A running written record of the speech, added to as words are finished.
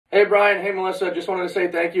Hey Brian, hey Melissa, just wanted to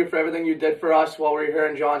say thank you for everything you did for us while we were here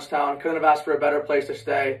in Johnstown. Couldn't have asked for a better place to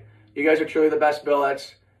stay. You guys are truly the best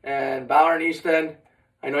billets. And Bauer and Easton,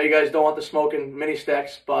 I know you guys don't want the smoke and mini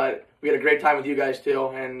sticks, but we had a great time with you guys too,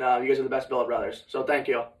 and you guys are the best billet brothers. So thank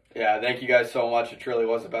you. Yeah, thank you guys so much. It truly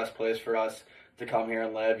was the best place for us to come here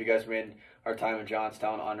and live. You guys made our time in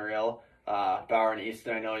Johnstown unreal. Bauer and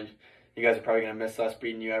Easton, I know you guys are probably going to miss us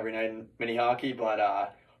beating you every night in mini hockey, but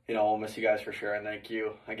we'll miss you guys for sure, and thank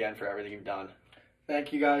you again for everything you've done.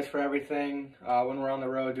 Thank you guys for everything. When we're on the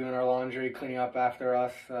road doing our laundry, cleaning up after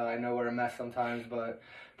us, I know we're a mess sometimes, but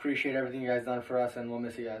appreciate everything you guys done for us, and we'll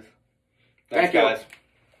miss you guys. Thanks, guys.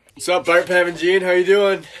 What's up, Bart, Pam, and Gene? How you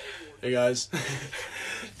doing? Hey, guys.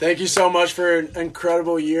 Thank you so much for an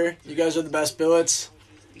incredible year. You guys are the best billets.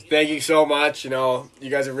 Thank you so much. You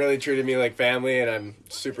guys have really treated me like family, and I'm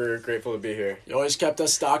super grateful to be here. You always kept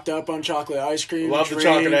us stocked up on chocolate ice cream. Love the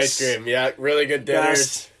chocolate ice cream. Yeah, really good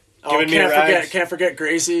dinners. Can't forget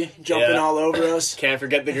Gracie jumping all over us. Can't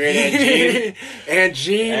forget the great Aunt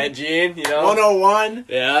Jean. and Gene, 101.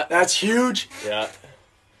 Yeah. That's huge. Yeah.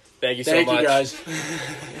 Thank you so much. Thank you, guys.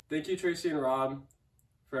 Thank you, Tracy and Rob,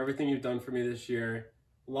 for everything you've done for me this year.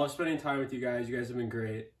 Love spending time with you guys. You guys have been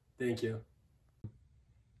great. Thank you.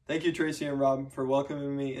 Thank you, Tracy and Rob, for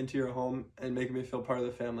welcoming me into your home and making me feel part of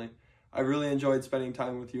the family. I really enjoyed spending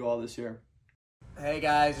time with you all this year. Hey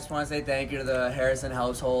guys, just want to say thank you to the Harrison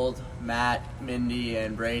household, Matt, Mindy,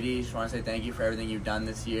 and Brady. Just want to say thank you for everything you've done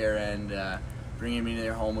this year and bringing me to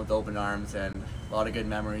your home with open arms and a lot of good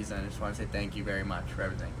memories. And I just want to say thank you very much for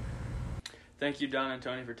everything. Thank you, Don and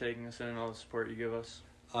Tony, for taking us in and all the support you give us.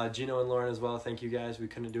 Gino and Lauren as well, thank you guys. We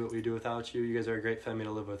couldn't do what we do without you. You guys are a great family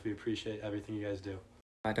to live with. We appreciate everything you guys do.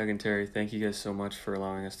 Hi, Doug and Terry. Thank you guys so much for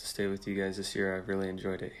allowing us to stay with you guys this year. I've really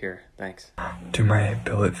enjoyed it here. Thanks. To my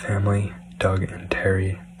billet family, Doug and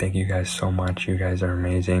Terry, thank you guys so much. You guys are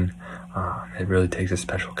amazing. It really takes a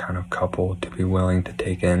special kind of couple to be willing to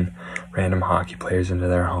take in random hockey players into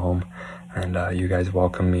their home. And you guys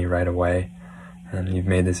welcomed me right away. And you've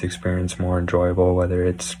made this experience more enjoyable, whether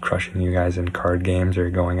it's crushing you guys in card games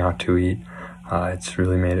or going out to eat. It's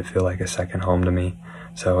really made it feel like a second home to me.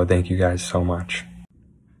 So thank you guys so much.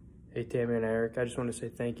 Hey, Tammy and Eric, I just want to say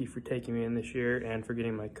thank you for taking me in this year and for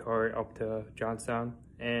getting my car up to Johnstown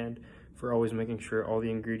and for always making sure all the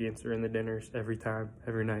ingredients are in the dinners every time,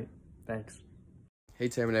 every night. Thanks. Hey,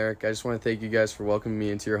 Tam and Eric. I just want to thank you guys for welcoming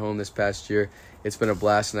me into your home this past year. It's been a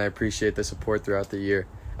blast, and I appreciate the support throughout the year.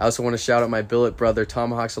 I also want to shout out my billet brother,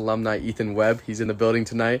 Tomahawks alumni Ethan Webb. He's in the building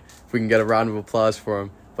tonight. If we can get a round of applause for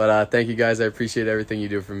him. But thank you guys. I appreciate everything you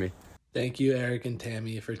do for me. Thank you, Eric and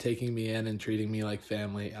Tammy, for taking me in and treating me like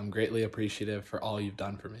family. I'm greatly appreciative for all you've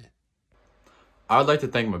done for me. I would like to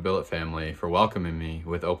thank my billet family for welcoming me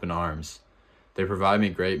with open arms. They provide me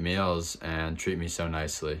great meals and treat me so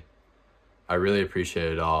nicely. I really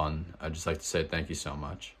appreciate it all, and I'd just like to say thank you so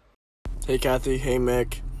much. Hey, Kathy. Hey,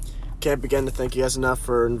 Mick. Can't begin to thank you guys enough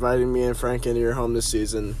for inviting me and Frank into your home this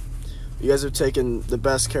season. You guys have taken the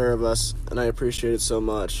best care of us, and I appreciate it so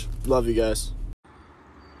much. Love you guys.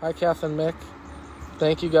 Hi, Kath and Mick.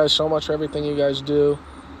 Thank you guys so much for everything you guys do.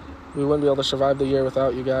 We wouldn't be able to survive the year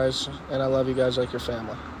without you guys, and I love you guys like your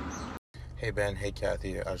family. Hey, Ben. Hey,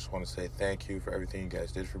 Kathy. I just want to say thank you for everything you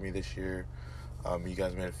guys did for me this year. You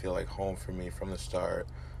guys made it feel like home for me from the start,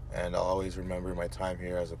 and I'll always remember my time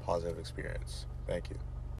here as a positive experience. Thank you.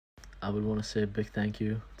 I would want to say a big thank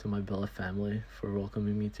you to my billet family for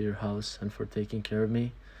welcoming me to your house and for taking care of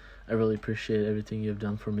me. I really appreciate everything you've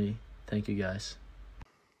done for me. Thank you, guys.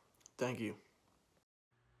 Thank you.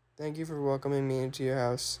 Thank you for welcoming me into your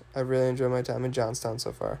house. I've really enjoyed my time in Johnstown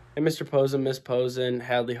so far. Hey, Mr. Posen, Miss Posen,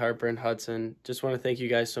 Hadley, Harper, and Hudson. Just want to thank you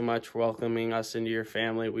guys so much for welcoming us into your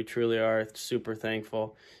family. We truly are super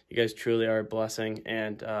thankful. You guys truly are a blessing,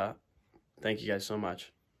 and thank you guys so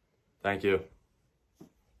much. Thank you.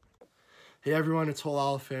 Hey everyone, it's Whole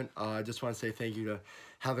Elephant. I just want to say thank you to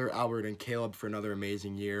Heather, Albert, and Caleb for another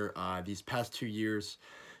amazing year. These past 2 years,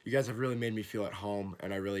 you guys have really made me feel at home,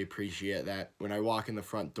 and I really appreciate that. When I walk in the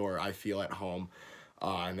front door, I feel at home,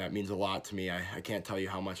 and that means a lot to me. I can't tell you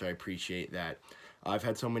how much I appreciate that. I've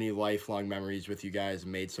had so many lifelong memories with you guys,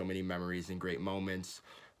 and made so many memories and great moments.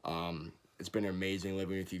 It's been amazing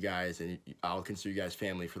living with you guys, and I'll consider you guys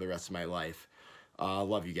family for the rest of my life.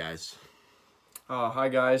 Love you guys. Hi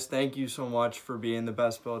guys, thank you so much for being the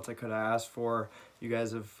best billets I could have asked for. You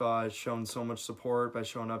guys have shown so much support by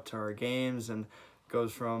showing up to our games, and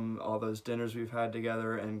goes from all those dinners we've had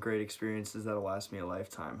together and great experiences that'll last me a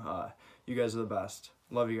lifetime. You guys are the best.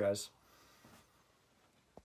 Love you guys.